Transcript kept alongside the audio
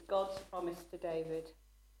God's promise to David.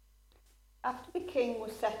 After the king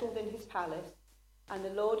was settled in his palace, and the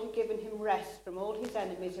Lord had given him rest from all his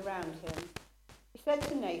enemies around him, he said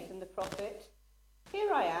to Nathan the prophet,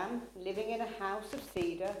 "Here I am, living in a house of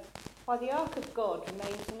cedar, while the ark of God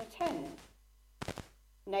remains in a tent."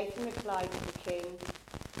 Nathan replied to the king,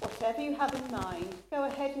 "Whatever you have in mind, go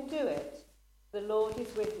ahead and do it. The Lord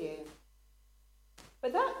is with you."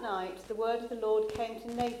 But that night the word of the Lord came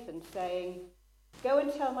to Nathan, saying, "Go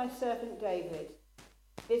and tell my servant David,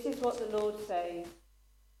 this is what the Lord says.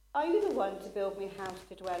 Are you the one to build me a house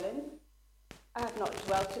to dwell in? I have not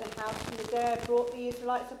dwelt in a house from the day I brought the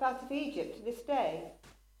Israelites up out of Egypt to this day.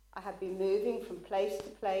 I have been moving from place to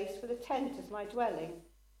place with a tent as my dwelling.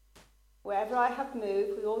 Wherever I have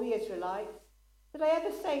moved with all the Israelites, did I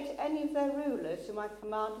ever say to any of their rulers whom I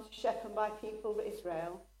commanded to shepherd my people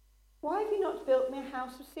Israel, 'Why have you not built me a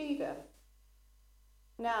house of cedar?'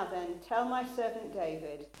 Now then, tell my servant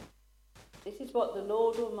David, this is what the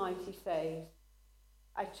Lord Almighty says.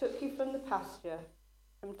 I took you from the pasture,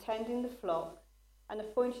 from tending the flock, and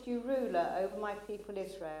appointed you ruler over my people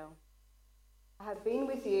Israel. I have been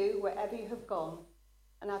with you wherever you have gone,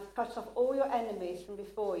 and I have cut off all your enemies from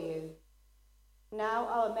before you. Now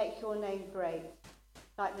I will make your name great,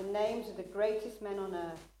 like the names of the greatest men on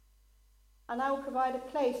earth. And I will provide a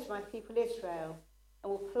place for my people Israel,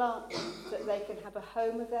 and will plant them so that they can have a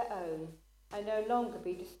home of their own, and no longer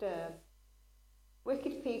be disturbed.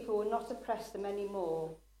 Wicked people will not oppress them any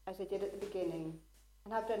more, as they did at the beginning,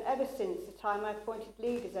 and have done ever since the time I appointed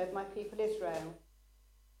leaders over my people Israel.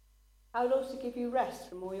 I will also give you rest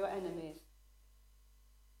from all your enemies.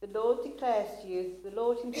 The Lord declares to you that the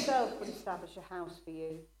Lord himself will establish a house for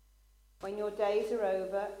you. When your days are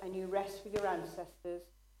over and you rest with your ancestors,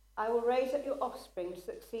 I will raise up your offspring to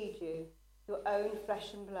succeed you, your own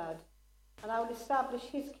flesh and blood, and I will establish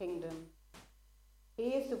his kingdom.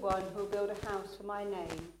 He is the one who will build a house for my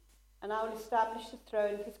name, and I will establish the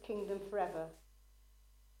throne of his kingdom forever.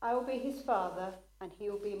 I will be his father, and he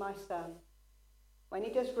will be my son. When he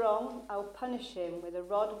does wrong, I will punish him with a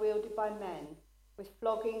rod wielded by men, with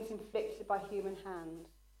floggings inflicted by human hands.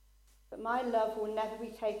 But my love will never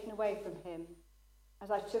be taken away from him, as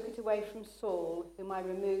I took it away from Saul, whom I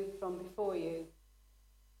removed from before you.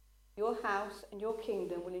 Your house and your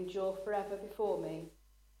kingdom will endure forever before me.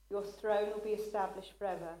 Your throne will be established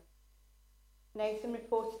forever." Nathan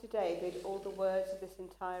reported to David all the words of this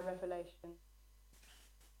entire revelation.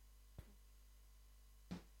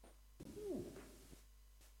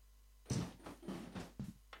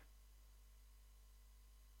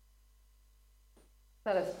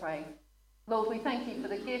 Let us pray. Lord, we thank you for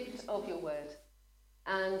the gift of your word.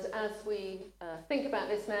 And as we think about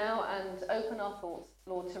this now and open our thoughts,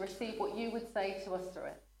 Lord, to receive what you would say to us through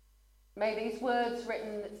it, may these words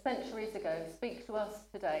written centuries ago speak to us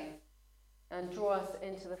today and draw us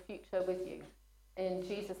into the future with you. In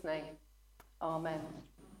Jesus' name, amen.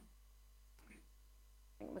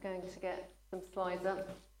 I think we're going to get some slides up.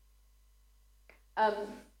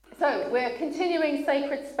 So we're continuing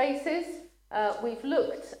Sacred Spaces. We've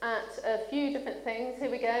looked at a few different things.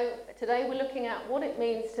 Here we go. Today we're looking at what it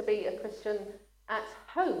means to be a Christian at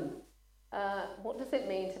home. What does it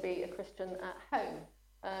mean to be a Christian at home?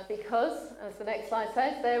 Because, as the next slide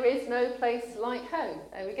says, there is no place like home.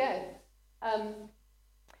 There we go.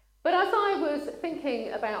 But as I was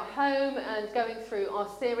thinking about home and going through our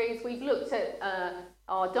series, we've looked at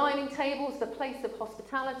our dining tables, the place of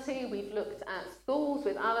hospitality. We've looked at schools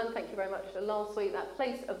with Alan. Thank you very much for last week, that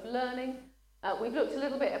place of learning. We've looked a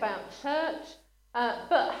little bit about church.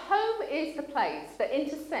 But home is the place that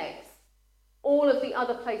intersects all of the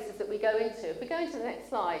other places that we go into. If we go into the next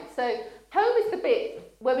slide. So home is the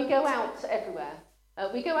bit where we go out everywhere.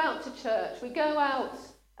 We go out to church. We go out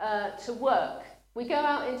to work. We go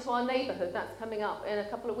out into our neighbourhood. That's coming up in a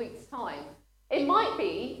couple of weeks' time. It might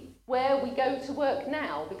be where we go to work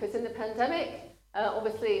now, because in the pandemic,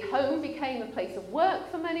 obviously home became a place of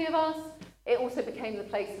work for many of us. It also became the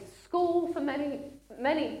place of school for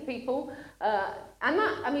many people. And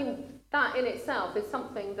that in itself is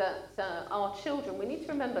something that our children, we need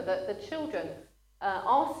to remember that the children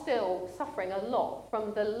are still suffering a lot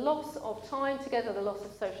from the loss of time together, the loss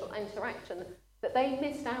of social interaction that they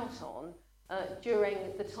missed out on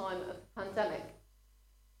during the time of the pandemic.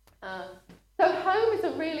 So home is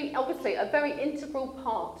obviously a very integral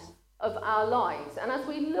part of our lives. And as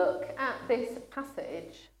we look at this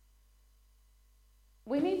passage,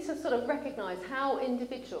 we need to sort of recognise how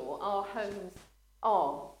individual our homes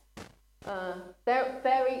are. They're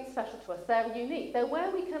very special to us. They're unique. They're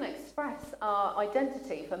where we can express our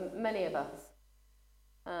identity for many of us.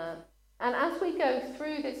 And as we go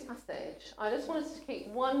through this passage, I just want us to keep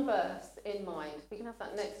one verse in mind. We can have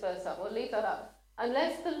that next verse up. We'll leave that up.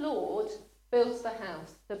 Unless the Lord builds the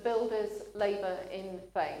house, the builders labour in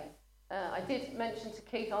vain. I did mention to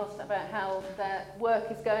Keith, asked about how their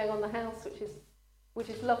work is going on the house, which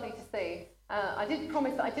is lovely to see. I did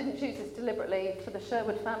promise that I didn't choose this deliberately for the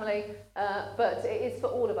Sherwood family, but it is for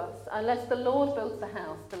all of us. Unless the Lord builds the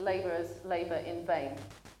house, the labourers labour in vain.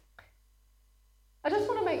 I just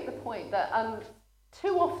want to make the point that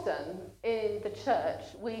too often in the church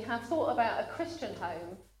we have thought about a Christian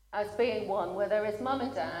home as being one where there is mum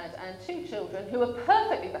and dad and 2 children who are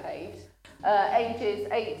perfectly behaved, ages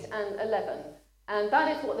 8 and 11. And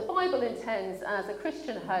that is what the Bible intends as a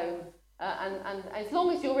Christian home, and as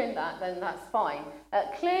long as you're in that, then that's fine.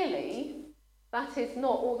 Clearly, that is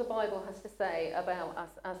not all the Bible has to say about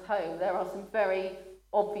us as home. There are some very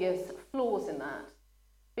obvious flaws in that.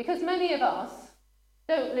 Because many of us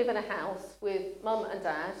don't live in a house with mum and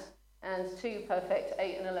dad and 2 perfect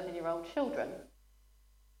 8 and 11-year-old children.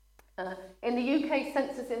 In the UK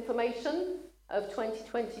Census information of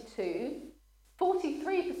 2022,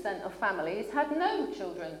 43% of families had no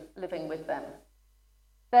children living with them.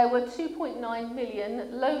 There were 2.9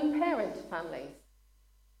 million lone parent families,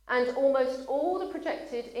 and almost all the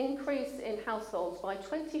projected increase in households by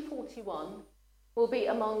 2041 will be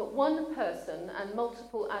among one person and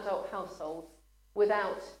multiple adult households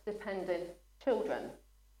without dependent children.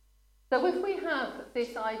 So if we have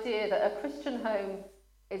this idea that a Christian home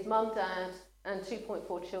is mum, dad and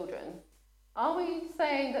 2.4 children, are we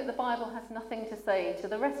saying that the Bible has nothing to say to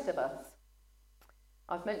the rest of us?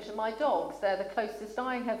 I've mentioned my dogs. They're the closest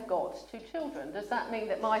I have got to children. Does that mean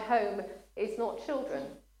that my home is not children?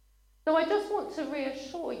 So I just want to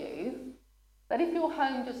reassure you that if your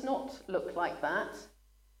home does not look like that,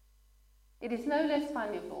 it is no less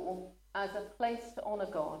valuable as a place to honour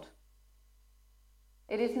God.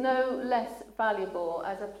 It is no less valuable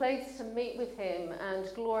as a place to meet with him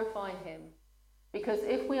and glorify him. Because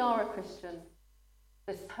if we are a Christian,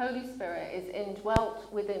 the Holy Spirit is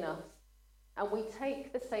indwelt within us and we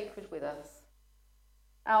take the sacred with us.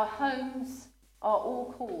 Our homes are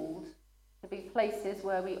all called to be places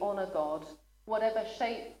where we honour God, whatever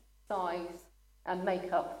shape, size and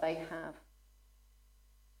makeup they have.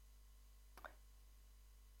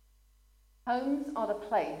 Homes are the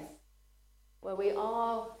place where we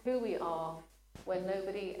are who we are when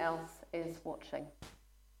nobody else is watching.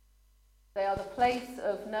 They are the place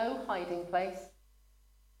of no hiding place.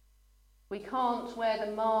 We can't wear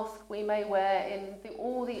the mask we may wear in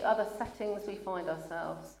all the other settings we find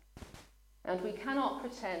ourselves. And we cannot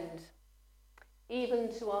pretend,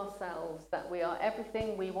 even to ourselves, that we are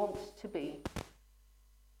everything we want to be.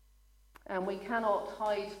 And we cannot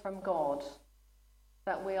hide from God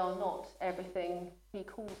that we are not everything he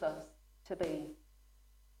calls us to be.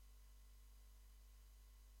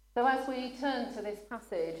 So as we turn to this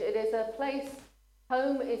passage, it is a place,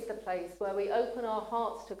 home is the place where we open our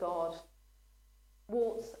hearts to God,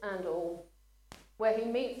 warts and all, where he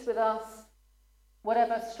meets with us,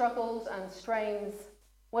 whatever struggles and strains,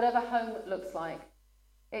 whatever home looks like.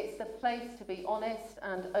 It's the place to be honest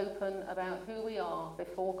and open about who we are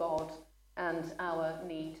before God and our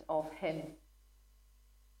need of him.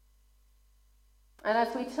 And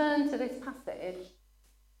as we turn to this passage,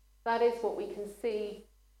 that is what we can see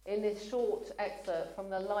in this short excerpt from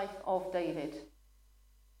the life of David.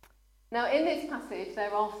 Now, in this passage,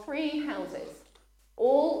 there are 3 houses,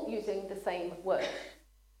 all using the same word.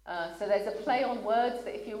 So there's a play on words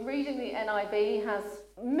that if you're reading the NIV has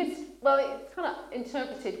it's kind of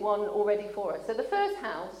interpreted one already for us. So the first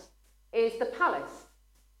house is the palace.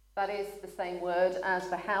 That is the same word as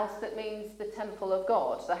the house that means the temple of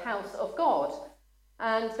God, the house of God.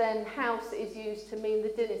 And then house is used to mean the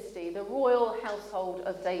dynasty, the royal household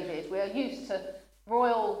of David. We are used to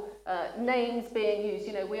royal names being used.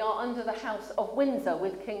 You know, we are under the House of Windsor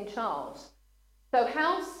with King Charles. So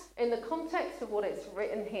house, in the context of what it's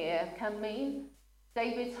written here, can mean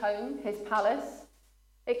David's home, his palace.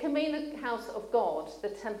 It can mean the house of God, the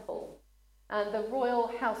temple, and the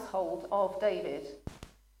royal household of David.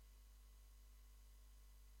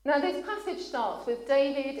 Now, this passage starts with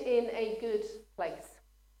David in a good place.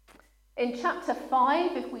 In chapter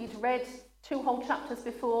 5, if we'd read 2 whole chapters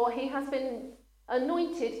before, he has been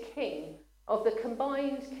anointed king of the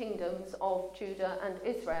combined kingdoms of Judah and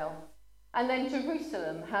Israel. And then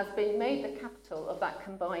Jerusalem has been made the capital of that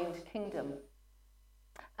combined kingdom.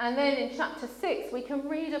 And then in chapter 6, we can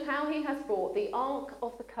read of how he has brought the Ark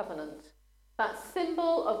of the Covenant, that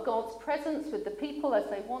symbol of God's presence with the people as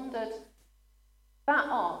they wandered. That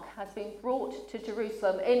ark has been brought to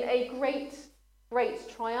Jerusalem in a great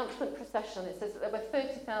great triumphant procession. It says that there were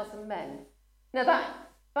 30,000 men. Now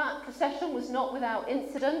that procession was not without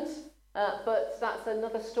incident, but that's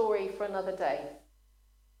another story for another day.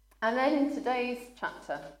 And then in today's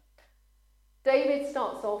chapter, David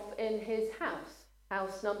starts off in his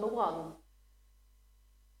house number 1.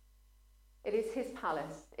 It is his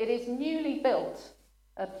palace. It is newly built,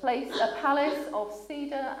 a palace of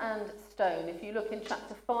cedar and stone. If you look in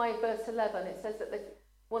chapter 5, verse 11, it says that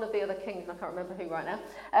one of the other kings, I can't remember who right now,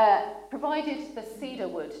 provided the cedar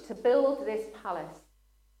wood to build this palace.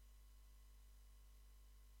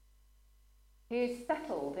 He is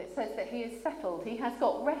settled. It says that he is settled. He has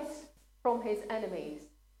got rest from his enemies.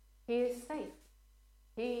 He is safe.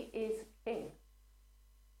 He is king.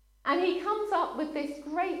 And he comes up with this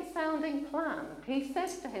great sounding plan. He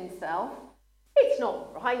says to himself, it's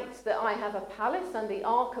not right that I have a palace and the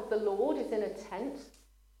ark of the Lord is in a tent.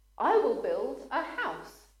 I will build a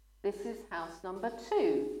house. This is house number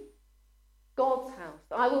 2. God's house.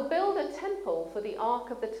 I will build a temple for the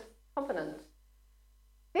ark of the covenant.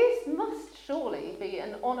 This must surely be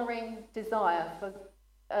an honouring desire, for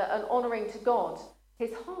an honouring to God.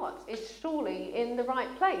 His heart is surely in the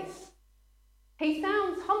right place. He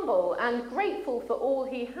sounds humble and grateful for all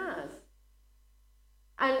he has.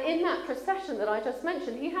 And in that procession that I just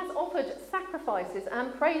mentioned, he has offered sacrifices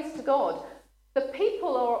and praise to God. The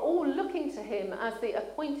people are all looking to him as the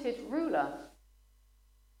appointed ruler.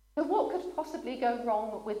 So what could possibly go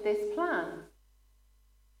wrong with this plan?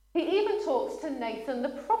 He even talks to Nathan the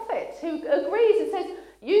prophet, who agrees and says,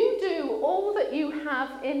 you do all that you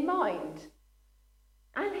have in mind.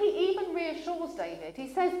 And he even reassures David.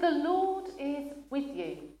 He says, the Lord is with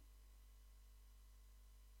you.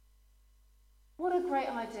 What a great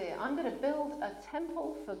idea. I'm going to build a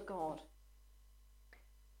temple for God.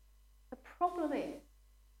 The problem is,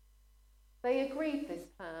 they agreed this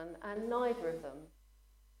plan and neither of them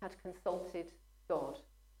had consulted God.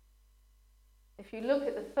 If you look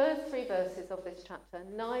at the first 3 verses of this chapter,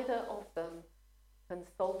 neither of them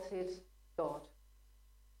consulted God.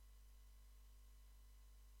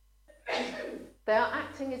 They are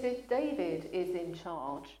acting as if David is in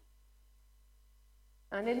charge.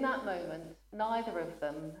 And in that moment, neither of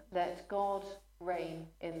them let God reign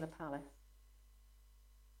in the palace.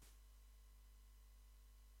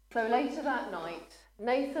 So later that night,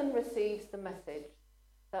 Nathan receives the message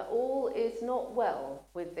that all is not well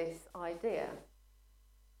with this idea.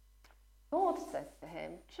 God says to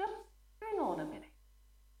him, just hang on a minute.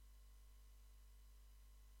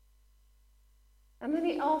 And then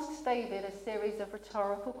he asks David a series of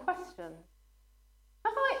rhetorical questions.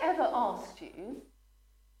 Have I ever asked you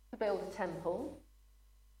to build a temple?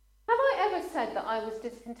 Have I ever said that I was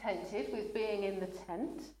discontented with being in the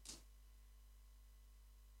tent?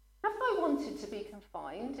 Have I wanted to be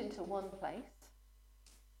confined into one place?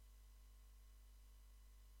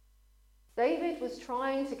 David was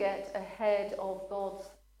trying to get ahead of God's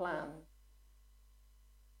plan.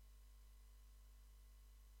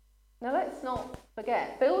 Now let's not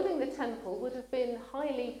forget, building the temple would have been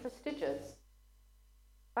highly prestigious.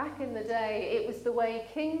 Back in the day, it was the way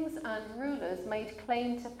kings and rulers made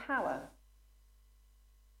claim to power,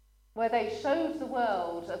 where they showed the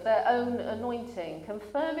world of their own anointing,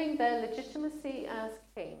 confirming their legitimacy as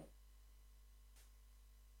king.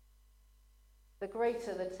 The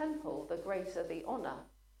greater the temple, the greater the honour.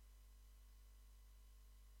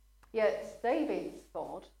 Yet David's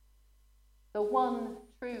God, the one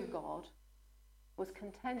true God, was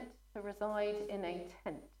content to reside in a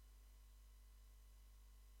tent.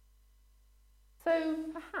 So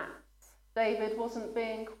perhaps David wasn't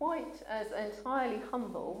being quite as entirely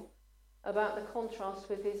humble about the contrast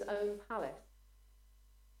with his own palace.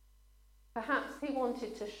 Perhaps he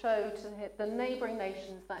wanted to show to the neighbouring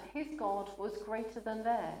nations that his God was greater than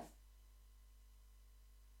theirs.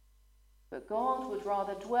 But God would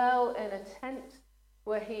rather dwell in a tent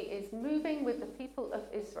where he is moving with the people of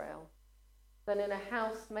Israel than in a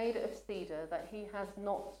house made of cedar that he has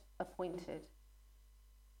not appointed.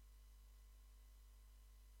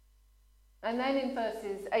 And then in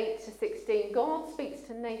verses 8 to 16, God speaks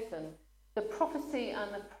to Nathan the prophecy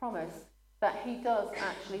and the promise that he does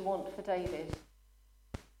actually want for David.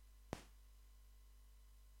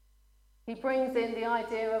 He brings in the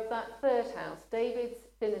idea of that third house, David's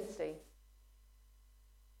dynasty.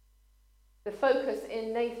 The focus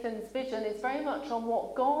in Nathan's vision is very much on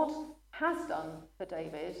what God has done for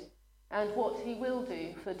David and what he will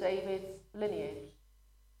do for David's lineage.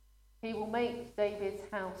 He will make David's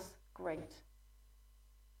house great.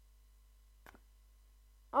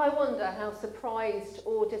 I wonder how surprised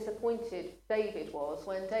or disappointed David was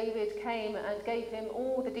when David came and gave him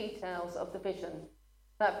all the details of the vision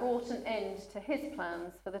that brought an end to his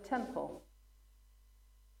plans for the temple.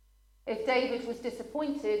 If David was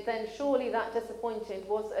disappointed, then surely that disappointment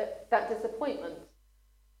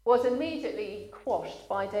was immediately quashed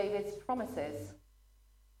by David's promises.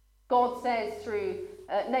 God says through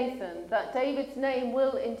Nathan that David's name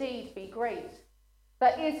will indeed be great,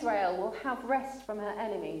 that Israel will have rest from her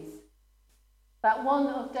enemies, that one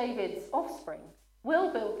of David's offspring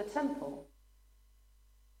will build the temple,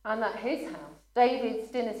 and that his house, David's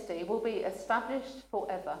dynasty, will be established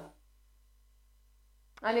forever.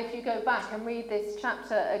 And if you go back and read this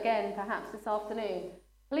chapter again, perhaps this afternoon,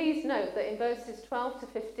 please note that in verses 12 to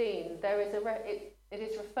 15, it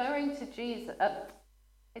is referring to Jesus.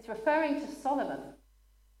 It's referring to Solomon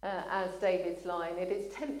as David's line. It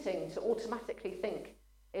is tempting to automatically think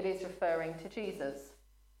it is referring to Jesus.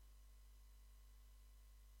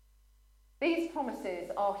 These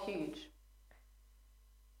promises are huge.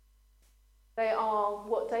 They are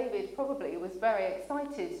what David probably was very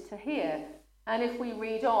excited to hear. And if we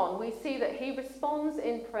read on, we see that he responds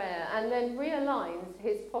in prayer and then realigns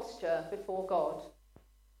his posture before God.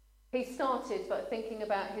 He started by thinking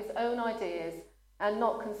about his own ideas and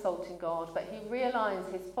not consulting God, but he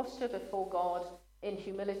realigns his posture before God in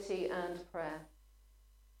humility and prayer.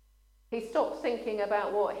 He stops thinking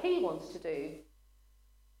about what he wants to do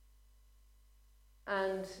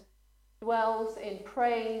and dwells in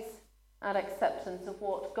praise and acceptance of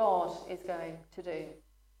what God is going to do.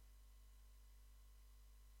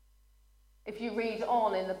 If you read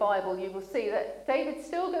on in the Bible, you will see that David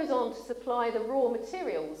still goes on to supply the raw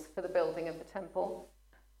materials for the building of the temple.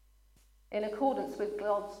 In accordance with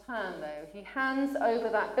God's plan, though, he hands over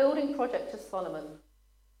that building project to Solomon.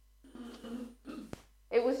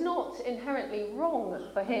 It was not inherently wrong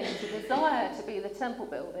for him to desire to be the temple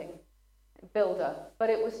builder, but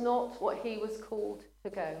it was not what he was called to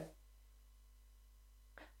go.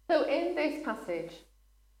 So in this passage,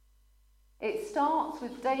 it starts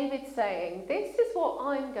with David saying, "This is what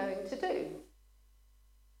I'm going to do."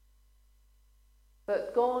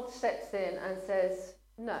 But God steps in and says,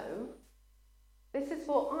 "No, this is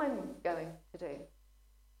what I'm going to do."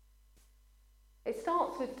 It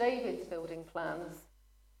starts with David's building plans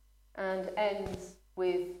and ends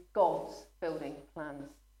with God's building plans.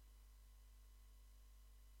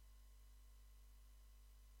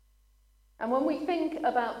 And when we think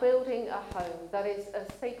about building a home that is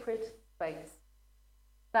a sacred space,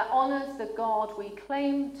 that honours the God we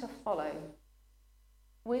claim to follow,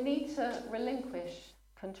 we need to relinquish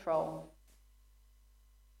control.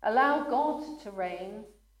 Allow God to reign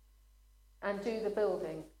and do the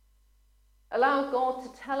building. Allow God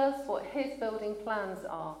to tell us what his building plans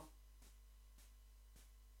are.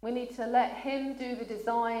 We need to let him do the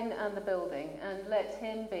design and the building and let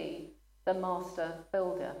him be the master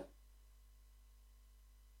builder.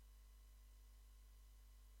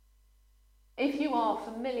 If you are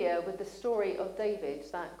familiar with the story of David,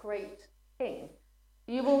 that great king,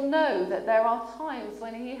 you will know that there are times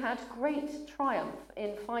when he had great triumph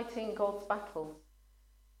in fighting God's battles,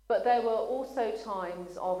 but there were also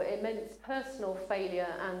times of immense personal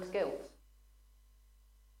failure and guilt.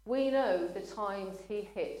 We know the times he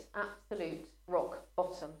hit absolute rock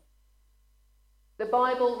bottom. The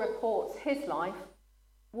Bible reports his life,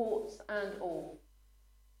 warts and all.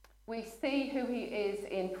 We see who he is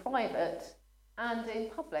in private and in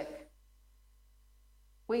public.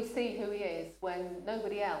 We see who he is when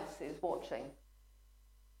nobody else is watching.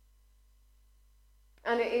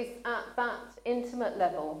 And it is at that intimate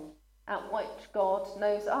level at which God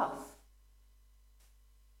knows us.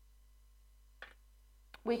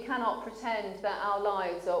 We cannot pretend that our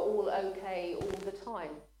lives are all okay all the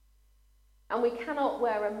time. And we cannot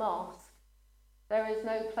wear a mask. There is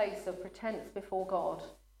no place of pretense before God.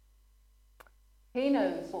 He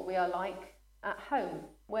knows what we are like at home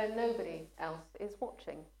when nobody else is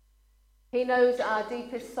watching. He knows our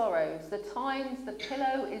deepest sorrows, the times the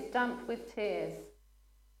pillow is damp with tears.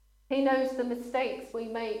 He knows the mistakes we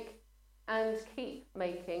make and keep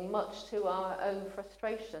making, much to our own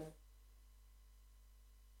frustration.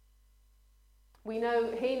 He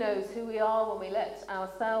knows who we are when we let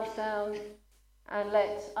ourselves down and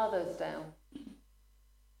let others down.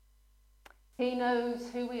 He knows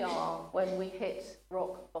who we are when we hit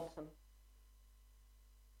rock bottom.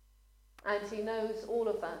 And he knows all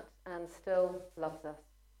of that and still loves us.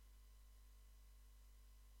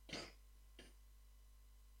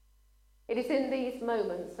 It is in these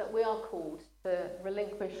moments that we are called to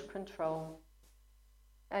relinquish control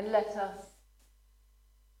and let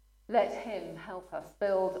Let him help us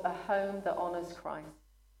build a home that honours Christ,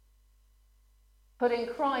 putting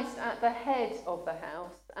Christ at the head of the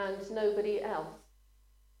house and nobody else.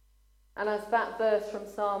 And as that verse from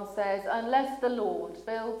Psalm says, unless the Lord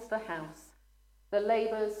builds the house, the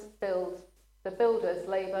builders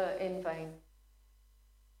labour in vain.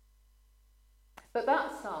 But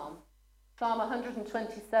that psalm, Psalm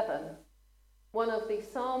 127, one of the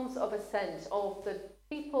Psalms of Ascent of the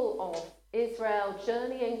people of Israel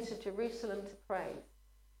journeying to Jerusalem to pray,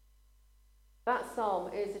 that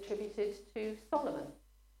psalm is attributed to Solomon,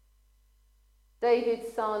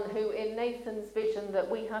 David's son, who in Nathan's vision that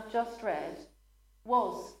we have just read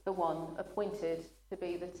was the one appointed to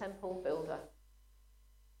be the temple builder.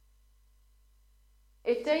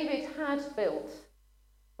 If David had built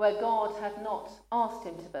where God had not asked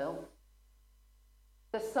him to build,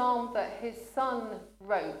 the psalm that his son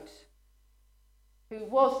wrote, who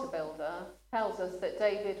was the builder, tells us that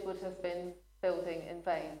David would have been building in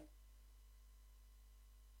vain.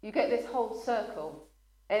 You get this whole circle,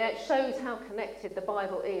 and it shows how connected the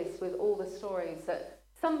Bible is with all the stories that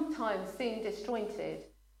sometimes seem disjointed,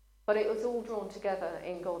 but it was all drawn together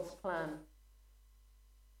in God's plan.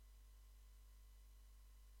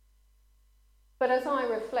 But as I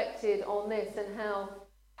reflected on this and how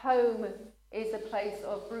home is a place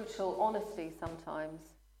of brutal honesty sometimes,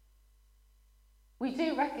 we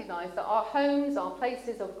do recognise that our homes are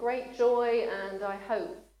places of great joy and, I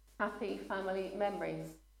hope, happy family memories.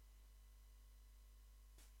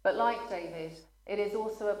 But like David, it is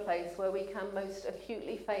also a place where we can most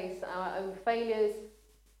acutely face our own failures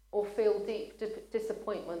or feel deep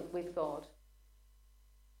disappointment with God.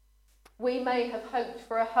 We may have hoped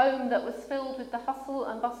for a home that was filled with the hustle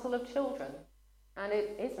and bustle of children, and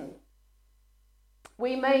it isn't.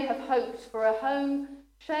 We may have hoped for a home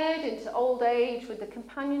shared into old age with the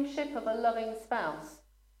companionship of a loving spouse,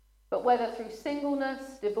 but whether through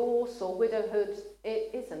singleness, divorce, or widowhood,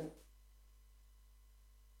 it isn't.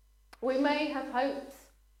 We may have hopes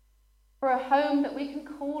for a home that we can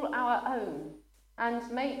call our own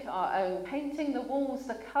and make our own, painting the walls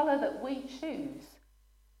the colour that we choose.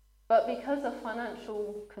 But because of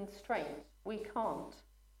financial constraint, we can't.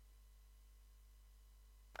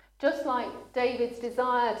 Just like David's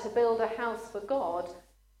desire to build a house for God,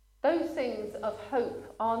 those things of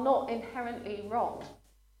hope are not inherently wrong.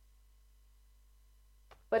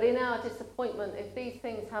 But in our disappointment, if these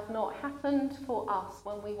things have not happened for us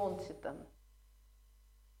when we wanted them,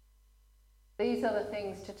 these are the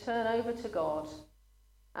things to turn over to God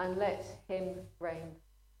and let him reign.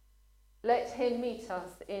 Let him meet us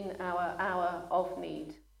in our hour of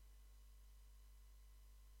need.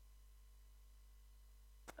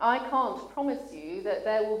 I can't promise you that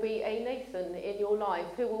there will be a Nathan in your life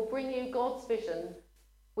who will bring you God's vision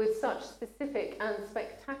with such specific and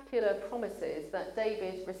spectacular promises that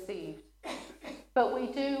David received. But we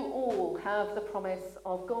do all have the promise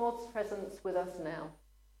of God's presence with us now.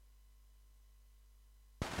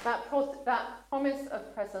 That promise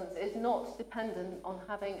of presence is not dependent on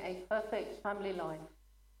having a perfect family life.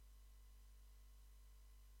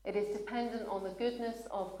 It is dependent on the goodness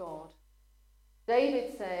of God.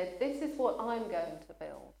 David said, "This is what I'm going to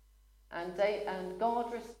build." And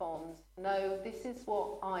God responds, "No, this is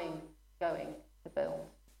what I'm going to build."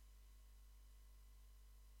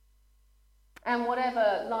 And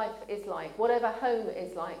whatever life is like, whatever home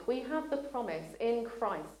is like, we have the promise in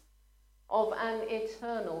Christ of an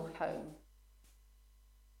eternal home.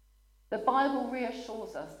 The Bible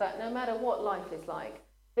reassures us that no matter what life is like,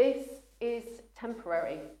 this is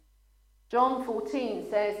temporary. John 14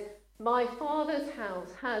 says, "My Father's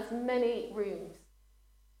house has many rooms.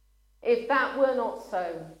 If that were not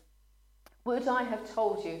so, would I have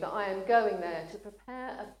told you that I am going there to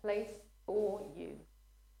prepare a place for you?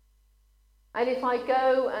 And if I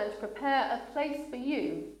go and prepare a place for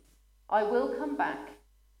you, I will come back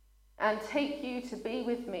and take you to be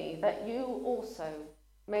with me, that you also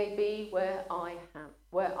may be where I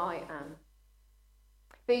am.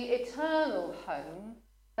 The eternal home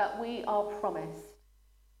that we are promised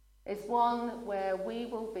is one where we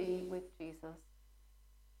will be with Jesus.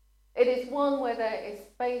 It is one where there is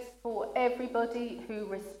space for everybody who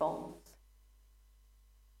responds.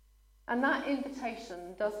 And that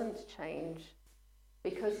invitation doesn't change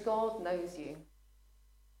because God knows you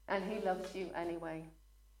and he loves you anyway.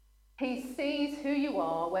 He sees who you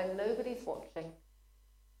are when nobody's watching,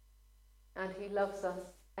 and he loves us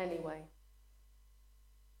anyway.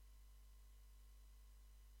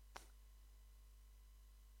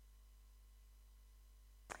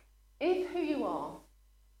 If who you are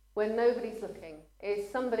when nobody's looking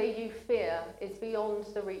is somebody you fear is beyond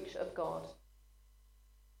the reach of God,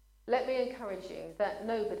 let me encourage you that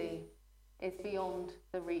nobody is beyond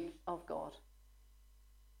the reach of God.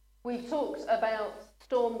 We've talked about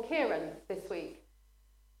Storm Kieran this week.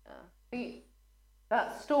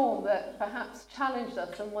 That storm that perhaps challenged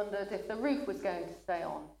us and wondered if the roof was going to stay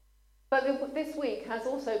on. But this week has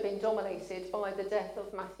also been dominated by the death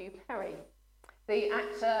of Matthew Perry, the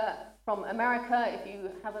actor from America. If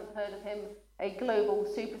you haven't heard of him, a global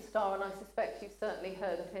superstar, and I suspect you've certainly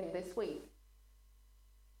heard of him this week.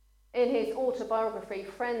 In his autobiography,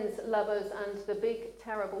 Friends, Lovers, and the Big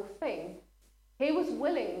Terrible Thing, he was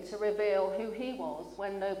willing to reveal who he was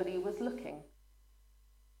when nobody was looking.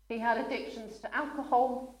 He had addictions to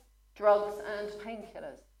alcohol, drugs, and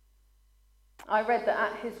painkillers. I read that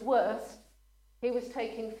at his worst, he was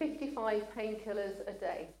taking 55 painkillers a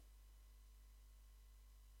day.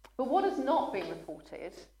 But what has not been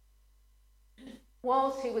reported,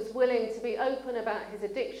 whilst he was willing to be open about his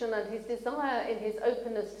addiction and his desire in his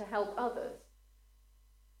openness to help others,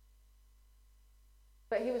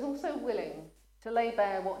 but he was also willing to lay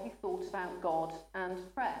bare what he thought about God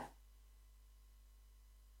and prayer.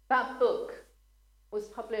 That book was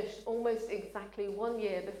published almost exactly 1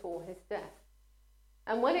 year before his death.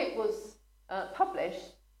 And when it was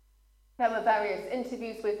published, there were various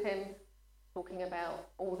interviews with him talking about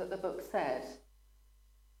all that the book said.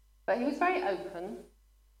 But he was very open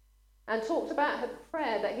and talked about a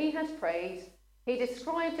prayer that he had prayed. He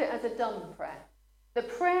described it as a dumb prayer. The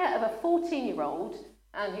prayer of a 14-year-old,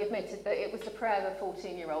 and he admitted that it was the prayer of a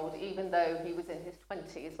 14-year-old, even though he was in his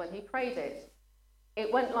 20s when he prayed it.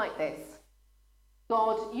 It went like this: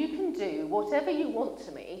 God, you can do whatever you want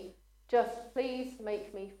to me, just please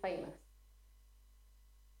make me famous.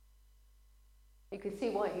 You can see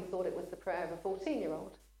why he thought it was the prayer of a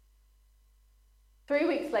 14-year-old. 3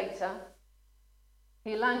 weeks later,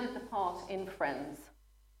 he landed the part in Friends,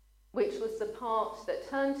 which was the part that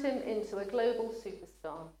turned him into a global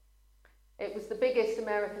superstar. It was the biggest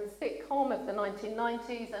American sitcom of the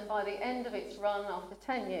 1990s, and by the end of its run, after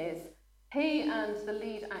 10 years, he and the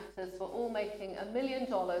lead actors were all making $1 million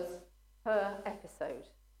per episode.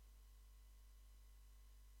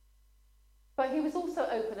 But he was also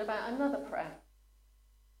open about another prayer.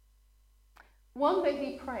 One that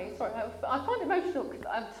he prayed, sorry, I find emotional because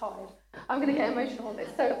I'm tired. I'm going to get emotional on this,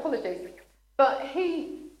 so apologies. But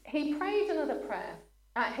he prayed another prayer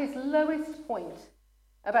at his lowest point,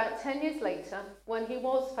 about 10 years later, when he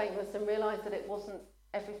was famous and realised that it wasn't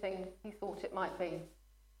everything he thought it might be.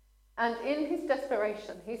 And in his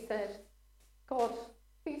desperation, he said, God,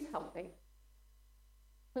 please help me.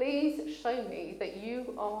 Please show me that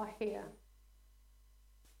you are here.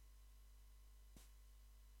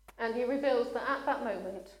 And he reveals that at that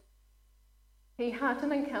moment, he had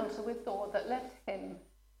an encounter with God that left him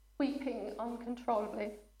weeping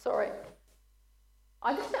uncontrollably. Sorry.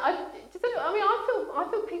 I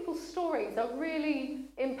feel people's stories are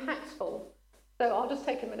really impactful. So I'll just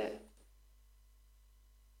take a minute.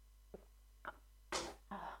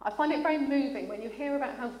 I find it very moving when you hear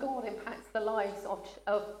about how God impacts the lives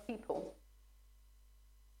of people.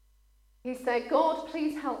 He said, God,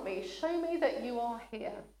 please help me. Show me that you are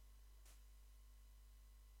here.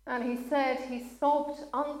 And he said he sobbed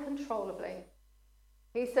uncontrollably.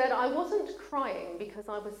 He said, I wasn't crying because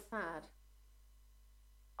I was sad.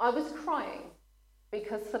 I was crying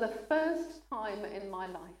because for the first time in my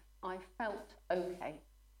life, I felt okay.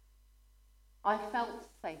 I felt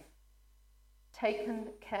safe, taken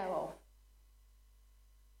care of.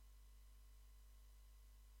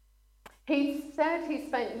 He said he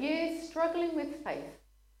spent years struggling with faith,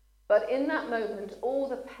 but in that moment, all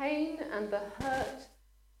the pain and the hurt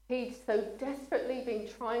he'd so desperately been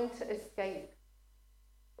trying to escape,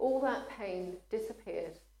 all that pain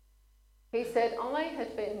disappeared. He said, I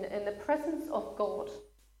had been in the presence of God.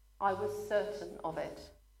 I was certain of it.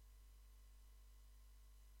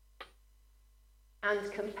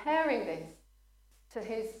 And comparing this to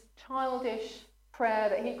his childish prayer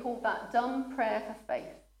that he called that dumb prayer for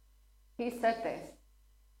faith, he said this: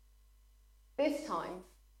 this time,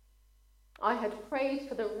 I had prayed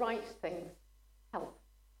for the right thing, help.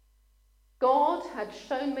 God had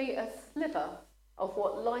shown me a sliver of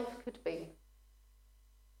what life could be.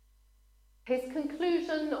 His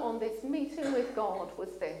conclusion on this meeting with God was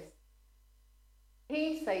this: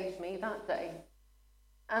 he saved me that day,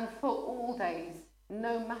 and for all days,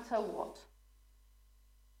 no matter what.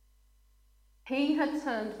 He had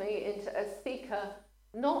turned me into a seeker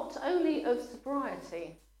not only of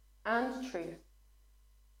sobriety and truth,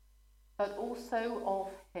 but also of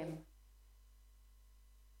him.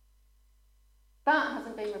 That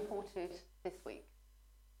hasn't been reported this week.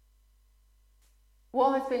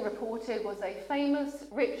 What has been reported was a famous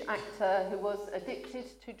rich actor who was addicted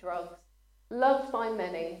to drugs, loved by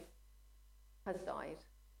many, has died.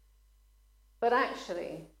 But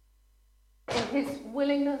actually, in his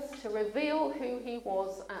willingness to reveal who he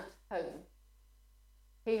was at home,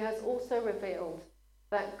 he has also revealed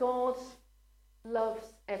that God loves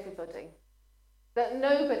everybody, that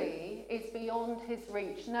nobody is beyond his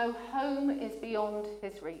reach, no home is beyond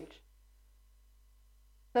his reach.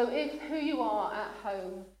 So if who you are at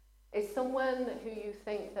home is someone who you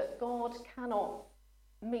think that God cannot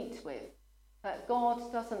meet with, that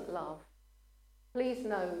God doesn't love, please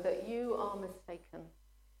know that you are mistaken.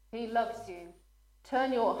 He loves you.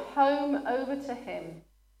 Turn your home over to him,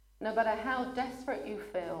 no matter how desperate you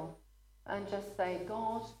feel, and just say,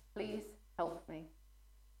 God, please help me.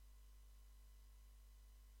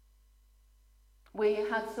 We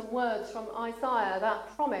had some words from Isaiah,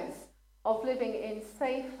 that promise of living in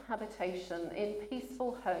safe habitation, in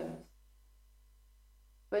peaceful homes.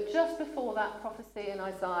 But just before that prophecy in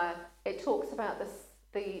Isaiah, it talks about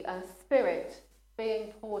the Spirit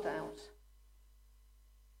being poured out.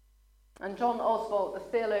 And John Oswalt, the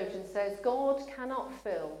theologian, says, God cannot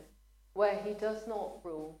fill where he does not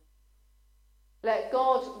rule. Let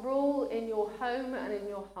God rule in your home and in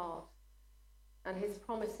your heart, and his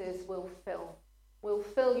promises will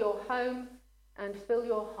fill your home and fill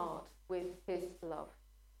your heart with his love.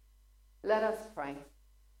 Let us pray.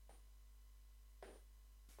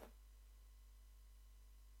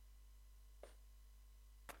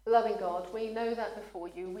 Loving God, we know that before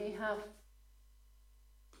you we have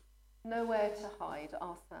nowhere to hide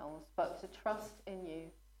ourselves but to trust in you,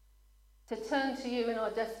 to turn to you in our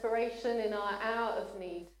desperation, in our hour of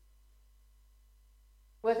need.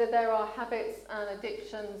 Whether there are habits and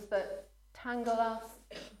addictions that tangle us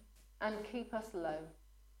and keep us low,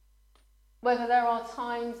 whether there are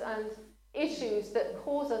times and issues that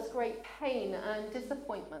cause us great pain and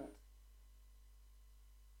disappointment,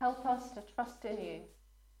 help us to trust in you,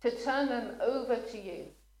 to turn them over to you,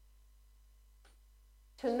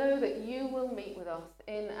 to know that you will meet with us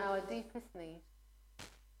in our deepest need.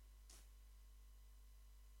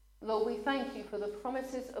 Lord, we thank you for the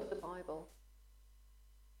promises of the Bible,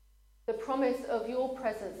 the promise of your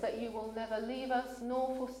presence that you will never leave us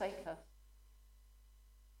nor forsake us,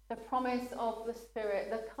 the promise of the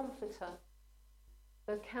Spirit, the Comforter,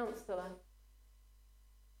 the Counselor,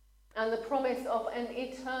 and the promise of an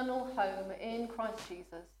eternal home in Christ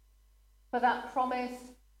Jesus. For that promise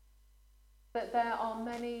that there are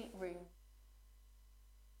many rooms.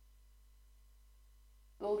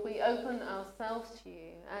 Lord, we open ourselves to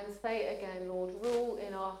you and say again, Lord, rule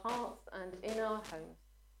in our hearts and in our homes.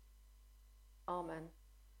 Amen.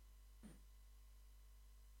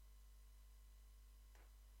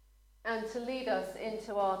 And to lead us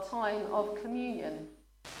into our time of communion,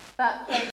 that place